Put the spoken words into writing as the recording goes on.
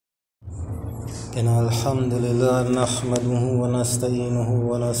إن الحمد لله نحمده ونستعينه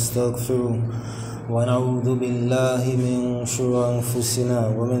ونستغفره ونعوذ بالله من شرور أنفسنا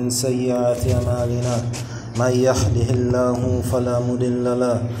ومن سيئات أعمالنا من يهده الله فلا مضل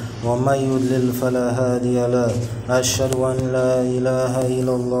له ومن يضلل فلا هادي له أشهد أن لا إله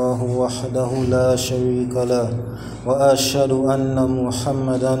إلا الله وحده لا شريك له وأشهد أن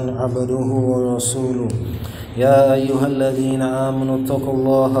محمدا عبده ورسوله يا أيها الذين آمنوا اتقوا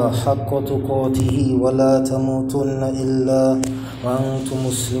الله حق تقاته ولا تموتن إلا وأنتم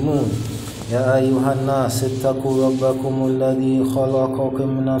مسلمون يا أيها الناس اتقوا ربكم الذي خلقكم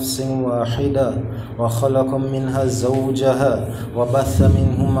من نفس واحدة وخلق منها زوجها وبث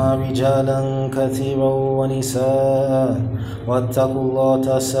منهما رجالا كثيرا ونساء واتقوا الله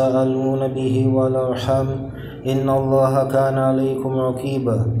تساءلون به والأرحام إن الله كان عليكم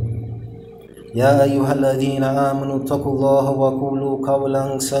رقيبا يا أيها الذين آمنوا اتقوا الله وقولوا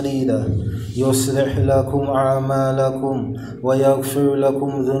قولا سديدا يصلح لكم أعمالكم ويغفر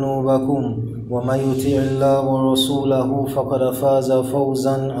لكم ذنوبكم ومن يطع الله ورسوله فقد فاز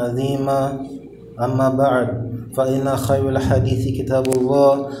فوزا عظيما أما بعد فإن خير الحديث كتاب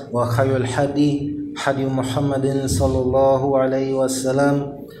الله وخير الحديث حديث محمد صلى الله عليه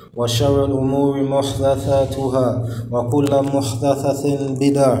وسلم وشر الأمور محدثاتها وكل محدثة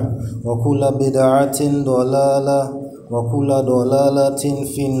بدعة وكل بدعة ضلالة وكل ضلالة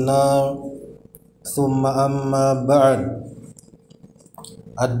في النار ثم أما بعد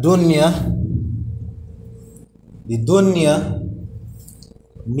the dunya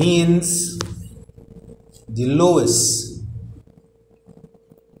means the lowest.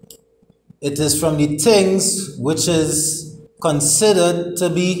 It is from the things which is considered to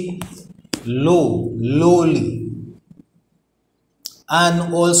be lowly,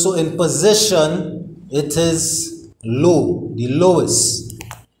 and also in position it is low, the lowest.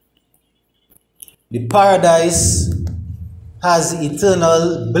 The paradise has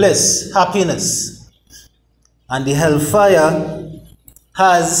eternal bliss, happiness, and the hellfire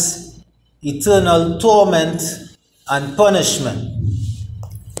has eternal torment and punishment.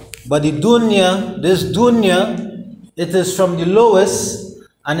 But the dunya, this dunya, it is from the lowest,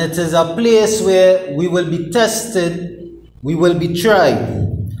 and it is a place where we will be tested, we will be tried,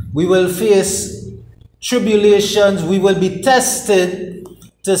 we will face tribulations, we will be tested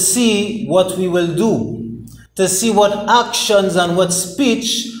to see what we will do, to see what actions and what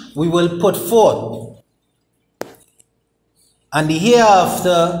speech we will put forth. And the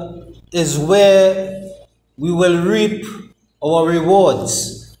hereafter is where we will reap our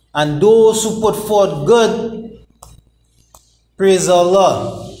rewards. And those who put forth good, praise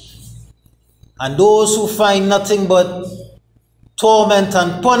Allah. And those who find nothing but torment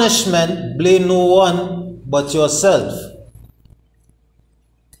and punishment, blame no one but yourself.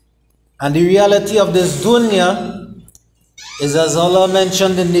 And the reality of this dunya is, as Allah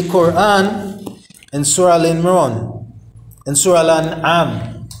mentioned in the Quran, in Surah Al-Imran, in Surah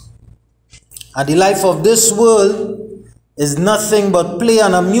Al-An'am. And the life of this world is nothing but play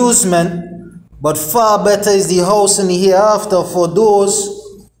and amusement, but far better is the house in the hereafter for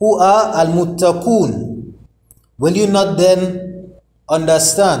those who are al-muttaqun. Will you not then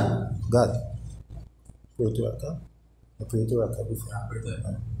understand? God.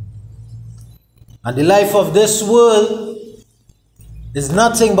 And the life of this world is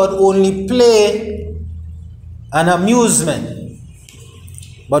nothing but only play and amusement.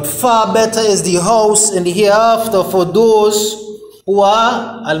 But far better is the house in the hereafter for those who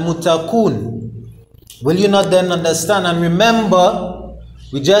are al-muttaqun. Will you not then understand? And remember,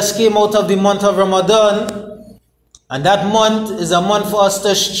 we just came out of the month of Ramadan, and that month is a month for us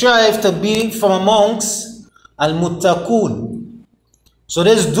to strive to be from amongst al-muttaqun. So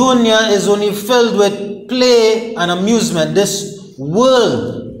this dunya is only filled with play and amusement, this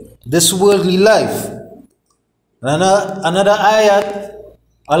world, this worldly life. Another ayat,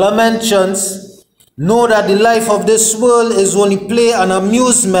 Allah mentions, know that the life of this world is only play and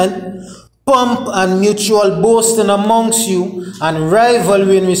amusement, pomp and mutual boasting amongst you, and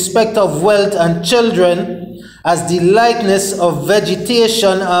rivalry in respect of wealth and children, as the likeness of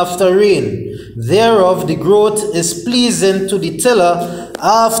vegetation after rain. Thereof the growth is pleasing to the tiller,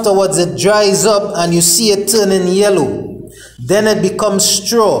 afterwards it dries up and you see it turning yellow. Then it becomes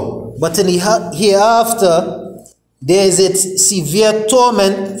straw. But in the hereafter, there is its severe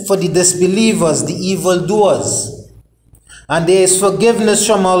torment for the disbelievers, the evildoers. And there is forgiveness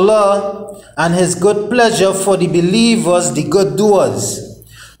from Allah and His good pleasure for the believers, the good doers.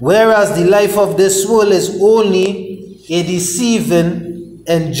 Whereas the life of this world is only a deceiving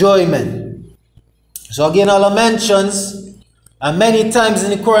enjoyment. So again, Allah mentions And many times in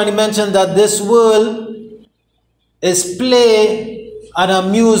the Quran he mentioned that this world is play and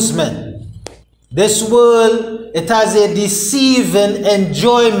amusement. This world, it has a deceiving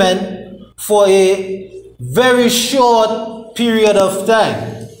enjoyment for a very short period of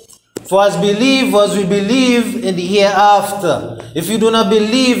time. For as believers, we believe in the hereafter. If you do not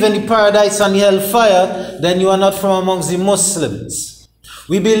believe in the paradise and the hellfire, then you are not from amongst the Muslims.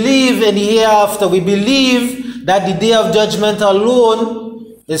 We believe in the hereafter. We believe that the day of judgment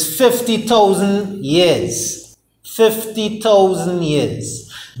alone is 50,000 years. 50,000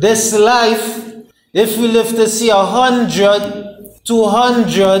 years. This life, if we live to see 100,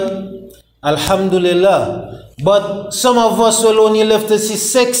 200, alhamdulillah. But some of us will only live to see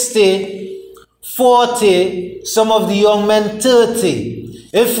 60, 40, some of the young men 30.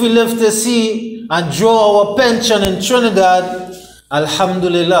 If we live to see and draw our pension in Trinidad,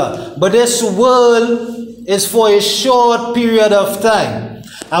 alhamdulillah. But this world is for a short period of time.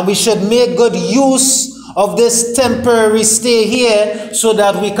 And we should make good use of this temporary stay here so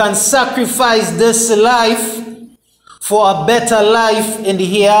that we can sacrifice this life for a better life in the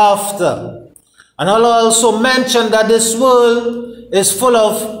hereafter. And Allah also mentioned that this world is full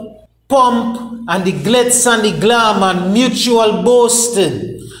of pomp and the glitz and the glam and mutual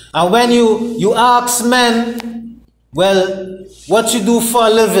boasting. And when you ask men, well, what you do for a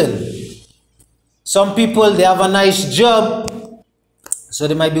living? Some people, they have a nice job, so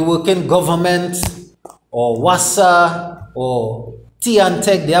they might be working government or WASA or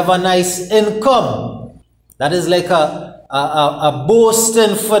T&Tech. They have a nice income. That is like a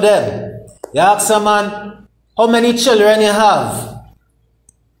boasting for them. You ask a man, how many children you have?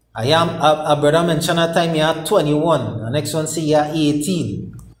 A brother mentioned a time you had 21. The next one say you are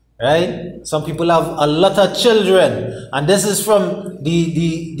 18. Right? Some people have a lot of children. And this is from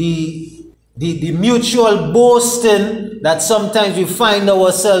the mutual boasting that sometimes we find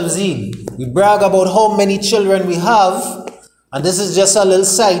ourselves in. We brag about how many children we have. And this is just a little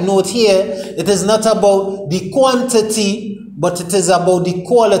side note here. It is not about the quantity, but it is about the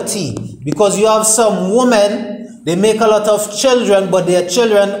quality. Because you have some women, they make a lot of children, but their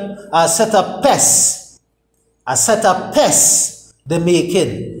children are set of pests. A set of pests they make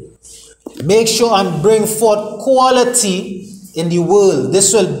in. Make sure and bring forth quality in the world.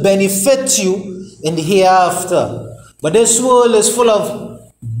 This will benefit you in the hereafter. But this world is full of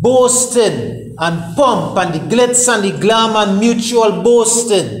boasting and pomp and the glitz and the glam and mutual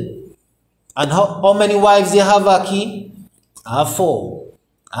boasting. And how many wives you have, Aki? I have 4.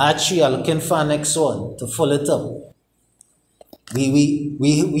 I have 3. I'm looking for the next one to fill it up.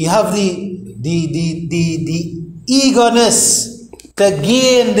 We have the eagerness to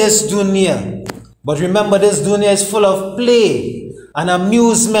gain this dunya. But remember, this dunya is full of play and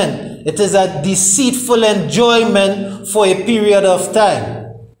amusement. It is a deceitful enjoyment for a period of time.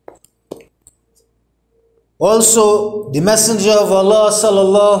 Also, the Messenger of Allah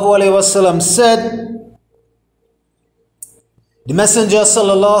sallallahu alaihi wasallam said, the Messenger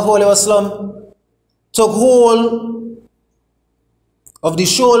sallallahu alaihi wasallam took hold of the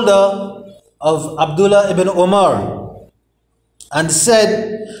shoulder of Abdullah ibn Umar and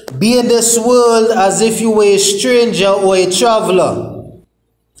said, be in this world as if you were a stranger or a traveler.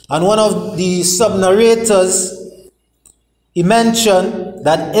 And one of the sub-narrators, he mentioned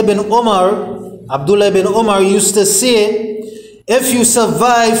that Abdullah ibn Umar used to say, if you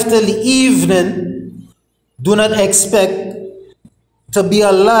survive till the evening, do not expect to be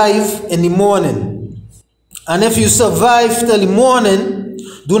alive in the morning. And if you survive till the morning,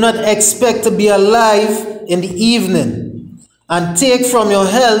 do not expect to be alive in the evening. And take from your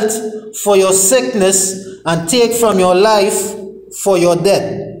health for your sickness, and take from your life for your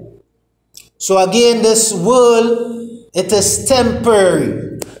death. So again, this world, it is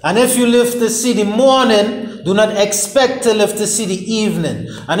temporary. And if you live to see the morning, do not expect to live to see the evening.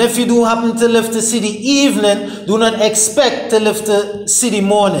 And if you do happen to live to see the evening, do not expect to live to see the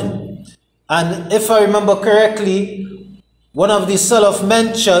morning. And if I remember correctly, one of the Salaf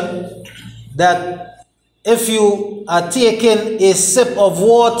mentioned that if you are taking a sip of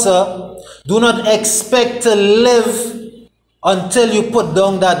water, do not expect to live until you put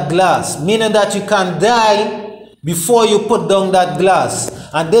down that glass. Meaning that you can die before you put down that glass.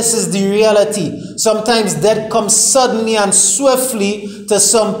 And this is the reality. Sometimes death comes suddenly and swiftly to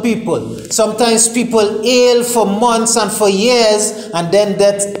some people. Sometimes people ail for months and for years, and then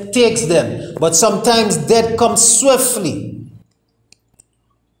death takes them. But sometimes death comes swiftly.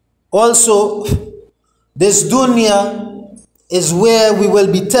 Also, this dunya is where we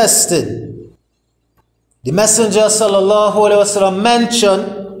will be tested. The Messenger sallallahu alaihi wasallam mentioned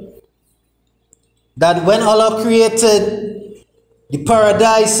that when Allah created the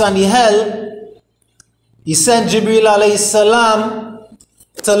paradise and the hell, he sent Jibril alayhi salam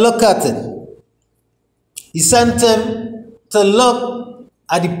to look at it. He sent him to look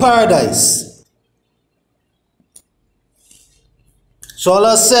at the paradise. So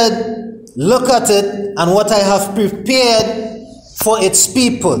Allah said, look at it and what I have prepared for its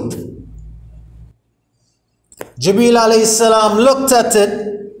people. Jibril alayhi salam looked at it,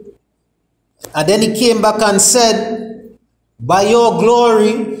 and then he came back and said, by your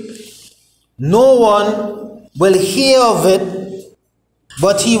glory, no one will hear of it,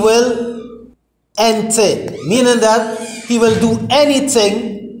 but he will enter it. Meaning that he will do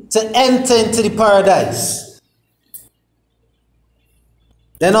anything to enter into the paradise.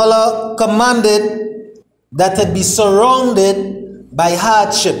 Then Allah commanded that it be surrounded by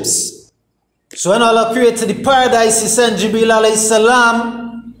hardships. So when Allah created the paradise, he sent Jibril alayhi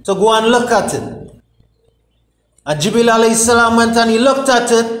salam to go and look at it. And Jibril alayhi salam went and he looked at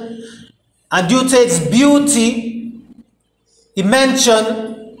it, and due to its beauty, he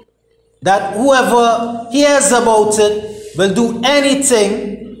mentioned that whoever hears about it will do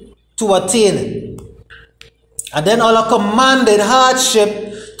anything to attain it. And then Allah commanded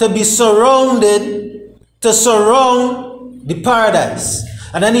hardship to be surrounded, to surround the paradise.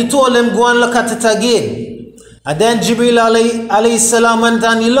 And then he told him, go and look at it again. And then Jibril alayhi salam went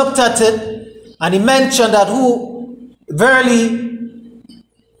and he looked at it, and he mentioned that verily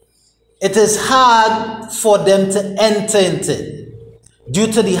it is hard for them to enter into it due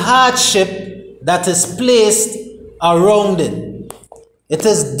to the hardship that is placed around it. It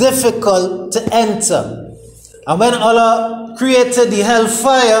is difficult to enter. And when Allah created the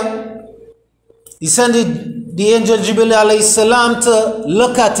hellfire, he sent the angel Jibril alayhi salam to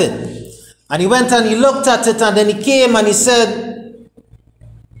look at it. And he went and he looked at it, and then he came and he said,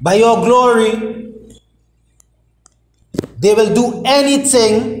 by your glory, they will do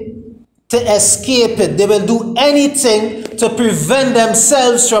anything to escape it. They will do anything to prevent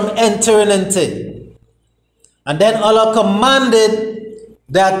themselves from entering into it. And then Allah commanded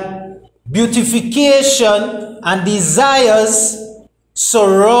that beautification and desires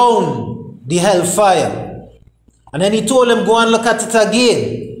surround the hellfire. And then he told him, go and look at it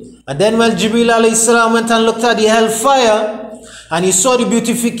again. And then when Jibril alayhi salam went and looked at the hellfire, and he saw the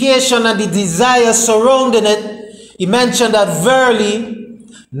beautification and the desires surrounding it, he mentioned that verily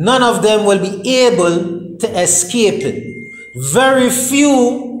none of them will be able to escape it. Very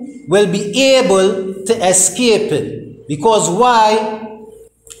few will be able to escape it. Because why?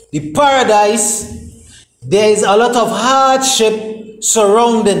 The paradise, there is a lot of hardship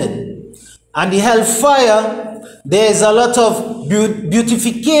surrounding it. And the hellfire, there is a lot of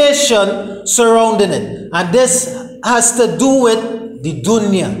beautification surrounding it. And this has to do with the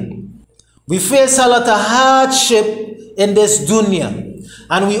dunya. We face a lot of hardship in this dunya,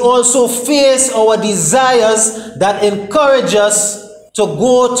 and we also face our desires that encourage us to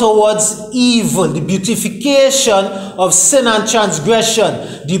go towards evil, the beautification of sin and transgression,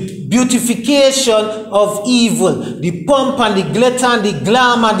 the beautification of evil, the pomp and the glitter and the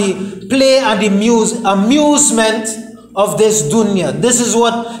glam and the play and the amusement of this dunya. This is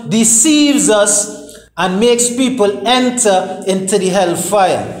what deceives us and makes people enter into the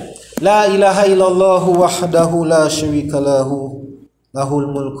hellfire. La ilaha illallah wahdahu la sharika lahu, lahul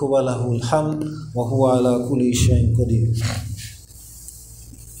mulku wa lahul hamd, wa huwa ala kulli shay'in qadir.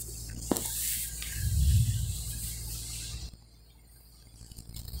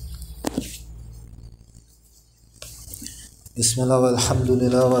 Bismillah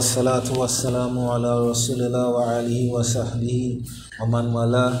walhamdulillah wa salatu wa salamu ala rasulillah wa alihi wa sahbihi wa man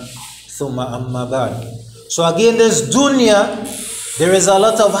wala, thumma amma ba'd. So again, this dunya, there is a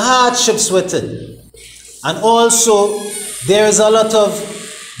lot of hardships with it, and also there is a lot of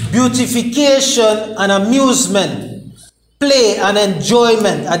beautification and amusement, play and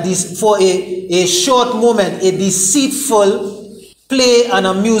enjoyment at this for a short moment, a deceitful play and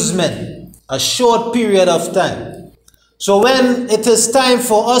amusement, a short period of time. So when it is time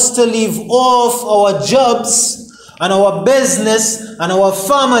for us to leave off our jobs and our business and our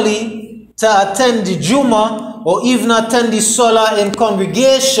family to attend the Jummah, or even attend the Salah in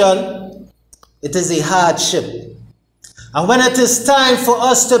congregation, it is a hardship. And when it is time for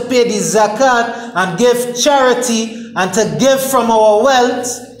us to pay the zakat and give charity and to give from our wealth,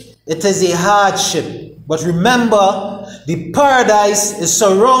 it is a hardship. But remember, the paradise is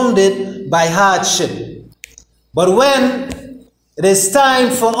surrounded by hardship. But when it is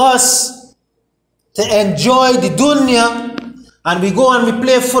time for us to enjoy the dunya, and we go and we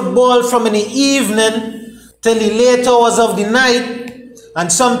play football from in the evening till the late hours of the night, and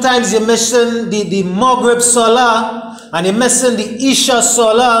sometimes you miss the Maghrib Salah, and you're missing the Isha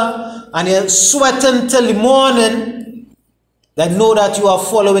Salah, and you're sweating till the morning, then know that you are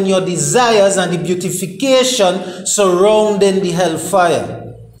following your desires and the beautification surrounding the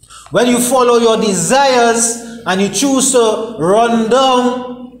hellfire. When you follow your desires and you choose to run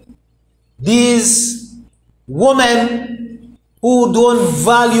down these women who don't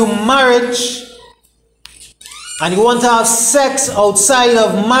value marriage, and you want to have sex outside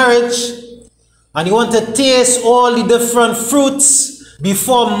of marriage, and you want to taste all the different fruits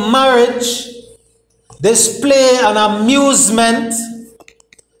before marriage, display and amusement,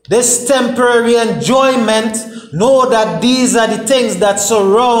 this temporary enjoyment, know that these are the things that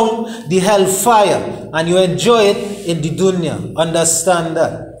surround the hellfire, and you enjoy it in the dunya. Understand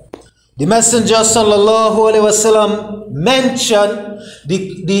that. The Messenger sallallahu alaihi wasallam mentioned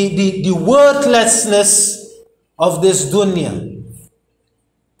the worthlessness of this dunya.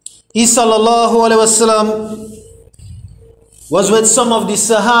 He sallallahu alaihi wasallam was with some of the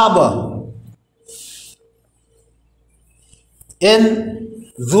Sahaba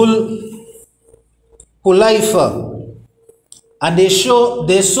in Dhul Hulaifa, and they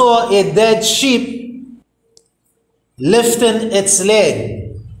saw a dead sheep lifting its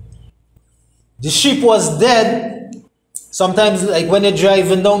leg. The sheep was dead. Sometimes, like when you're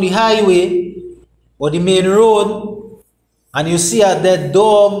driving down the highway or the main road, and you see a dead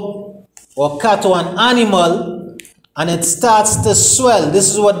dog or cat or an animal, and it starts to swell.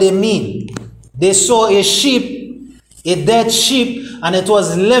 This is what they mean. They saw a sheep, a dead sheep, and it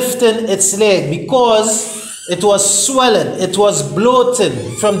was lifting its leg because it was swelling, it was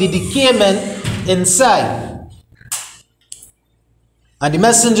bloating from the decayment inside. And the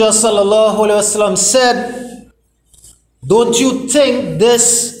Messenger sallallahu alaihi wasallam said, don't you think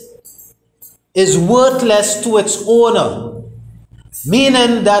this is worthless to its owner?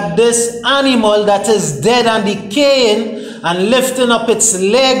 Meaning that this animal that is dead and decaying and lifting up its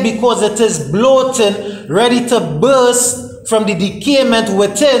leg because it is bloating, ready to burst from the decayment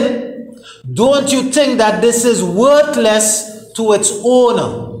within, don't you think that this is worthless to its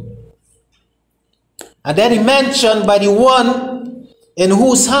owner? And then he mentioned, by the one in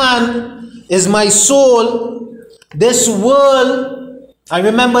whose hand is my soul, this world, and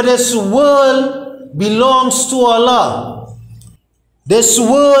remember, this world belongs to Allah. This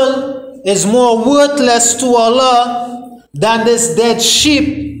world is more worthless to Allah than this dead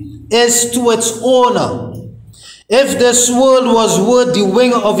sheep is to its owner. If this world was worth the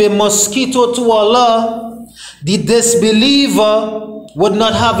wing of a mosquito to Allah, the disbeliever would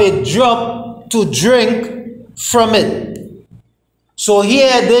not have a drop to drink from it. So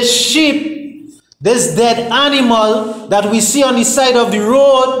here, this sheep, this dead animal that we see on the side of the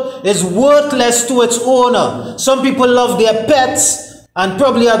road is worthless to its owner. Some people love their pets, and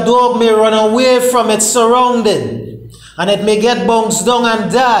probably a dog may run away from its surrounding, and it may get bounced down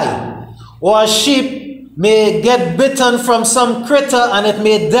and die. Or a sheep may get bitten from some critter and it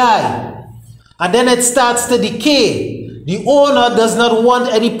may die. And then it starts to decay. The owner does not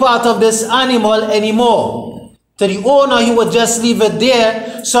want any part of this animal anymore. To the owner, he would just leave it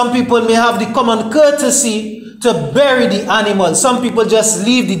there. Some people may have the common courtesy to bury the animal. Some people just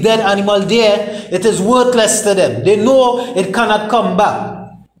leave the dead animal there. It is worthless to them. They know it cannot come back.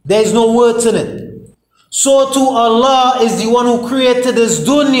 There is no worth in it. So too, Allah is the one who created this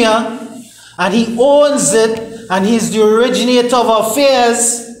dunya, and He owns it, and He is the originator of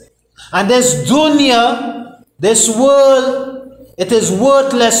affairs. And this dunya, this world, it is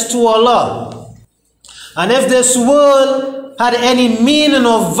worthless to Allah. And if this world had any meaning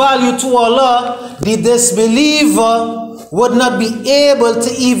or value to Allah, the disbeliever would not be able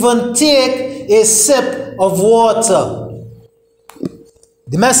to even take a sip of water.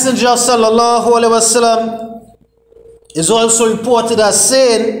 The Messenger sallallahu alaihi wasallam is also reported as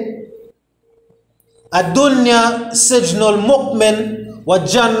saying, "Ad-dunya sijnul mu'min wa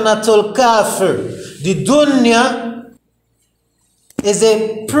jannatul kafir." The dunya is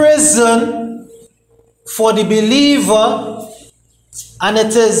a prison for the believer, and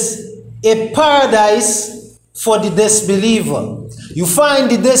it is a paradise for the disbeliever. You find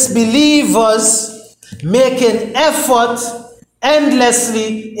the disbelievers making effort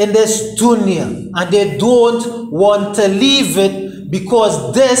endlessly in this dunya, and they don't want to leave it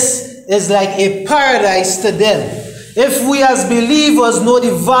because this is like a paradise to them. If we as believers know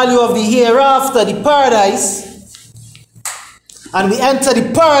the value of the hereafter, the paradise, and we enter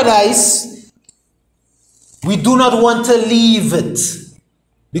the paradise, we do not want to leave it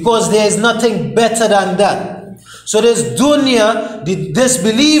because there is nothing better than that. So this dunya, the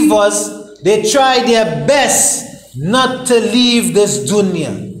disbelievers, they try their best not to leave this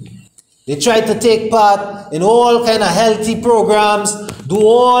dunya. They try to take part in all kind of healthy programs, do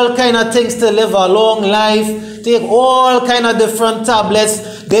all kind of things to live a long life, take all kind of different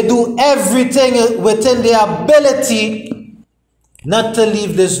tablets. They do everything within their ability not to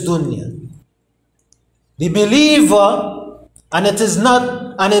leave this dunya. The believer, and it is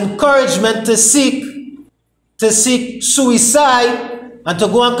not an encouragement to seek suicide and to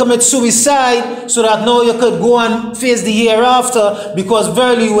go and commit suicide so that now you could go and face the hereafter, because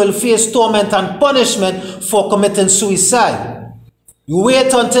verily you will face torment and punishment for committing suicide. You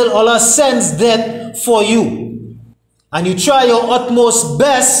wait until Allah sends death for you, and you try your utmost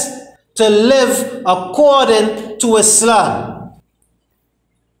best to live according to Islam.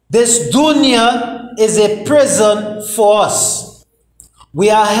 This dunya is a prison for us. We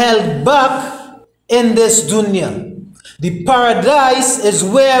are held back in this dunya. The paradise is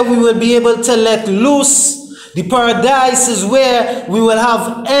where we will be able to let loose. The paradise is where we will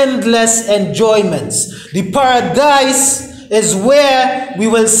have endless enjoyments. The paradise is where we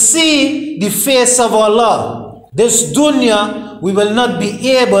will see the face of Allah. This dunya, we will not be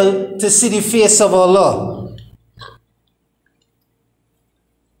able to see the face of Allah.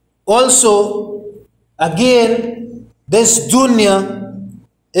 Also, again, this dunya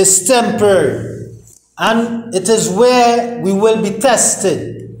is temporary, and it is where we will be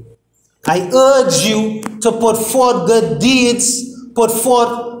tested. I urge you to put forth good deeds, put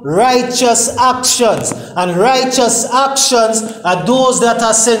forth righteous actions, and righteous actions are those that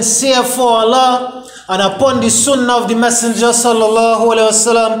are sincere for Allah and upon the sunnah of the Messenger sallallahu alaihi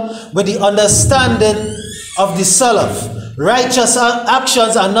wasallam, with the understanding of the Salaf. Righteous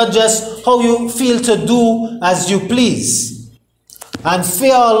actions are not just how you feel to do as you please. And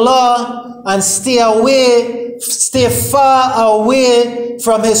fear Allah and stay far away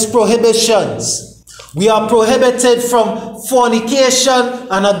from His prohibitions. We are prohibited from fornication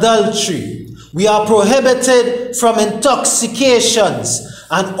and adultery. We are prohibited from intoxications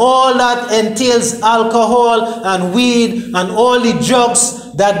and all that entails alcohol and weed and all the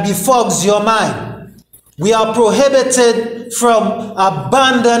drugs that befogs your mind. We are prohibited from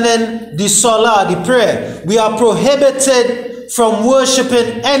abandoning the salah, the prayer. We are prohibited from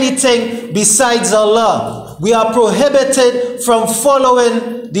worshiping anything besides Allah. We are prohibited from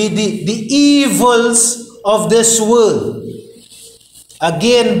following the evils of this world.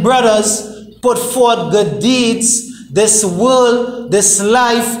 Again, brothers, put forth good deeds. This world, this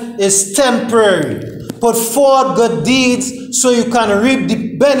life is temporary. Put forth good deeds so you can reap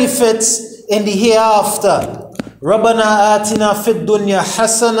the benefits in the hereafter. رَبَّنَا آتِنَا فِي الدُّنْيَا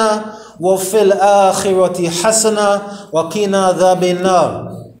حَسَنَةً وَفِي الْآخِرَةِ حَسَنَةً وَقِنَا عَذَابَ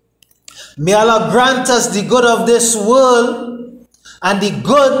النَّارِ. May Allah grant us the good of this world and the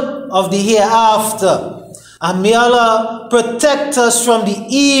good of the hereafter. And may Allah protect us from the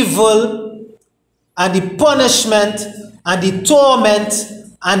evil and the punishment and the torment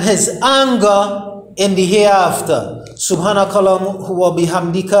and His anger in the hereafter. Subhanakallahumma wa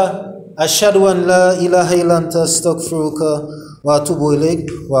bihamdika ashhadu an la ilaha illa anta astaghfiruka wa atubu ilayk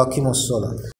wa aqimus salat.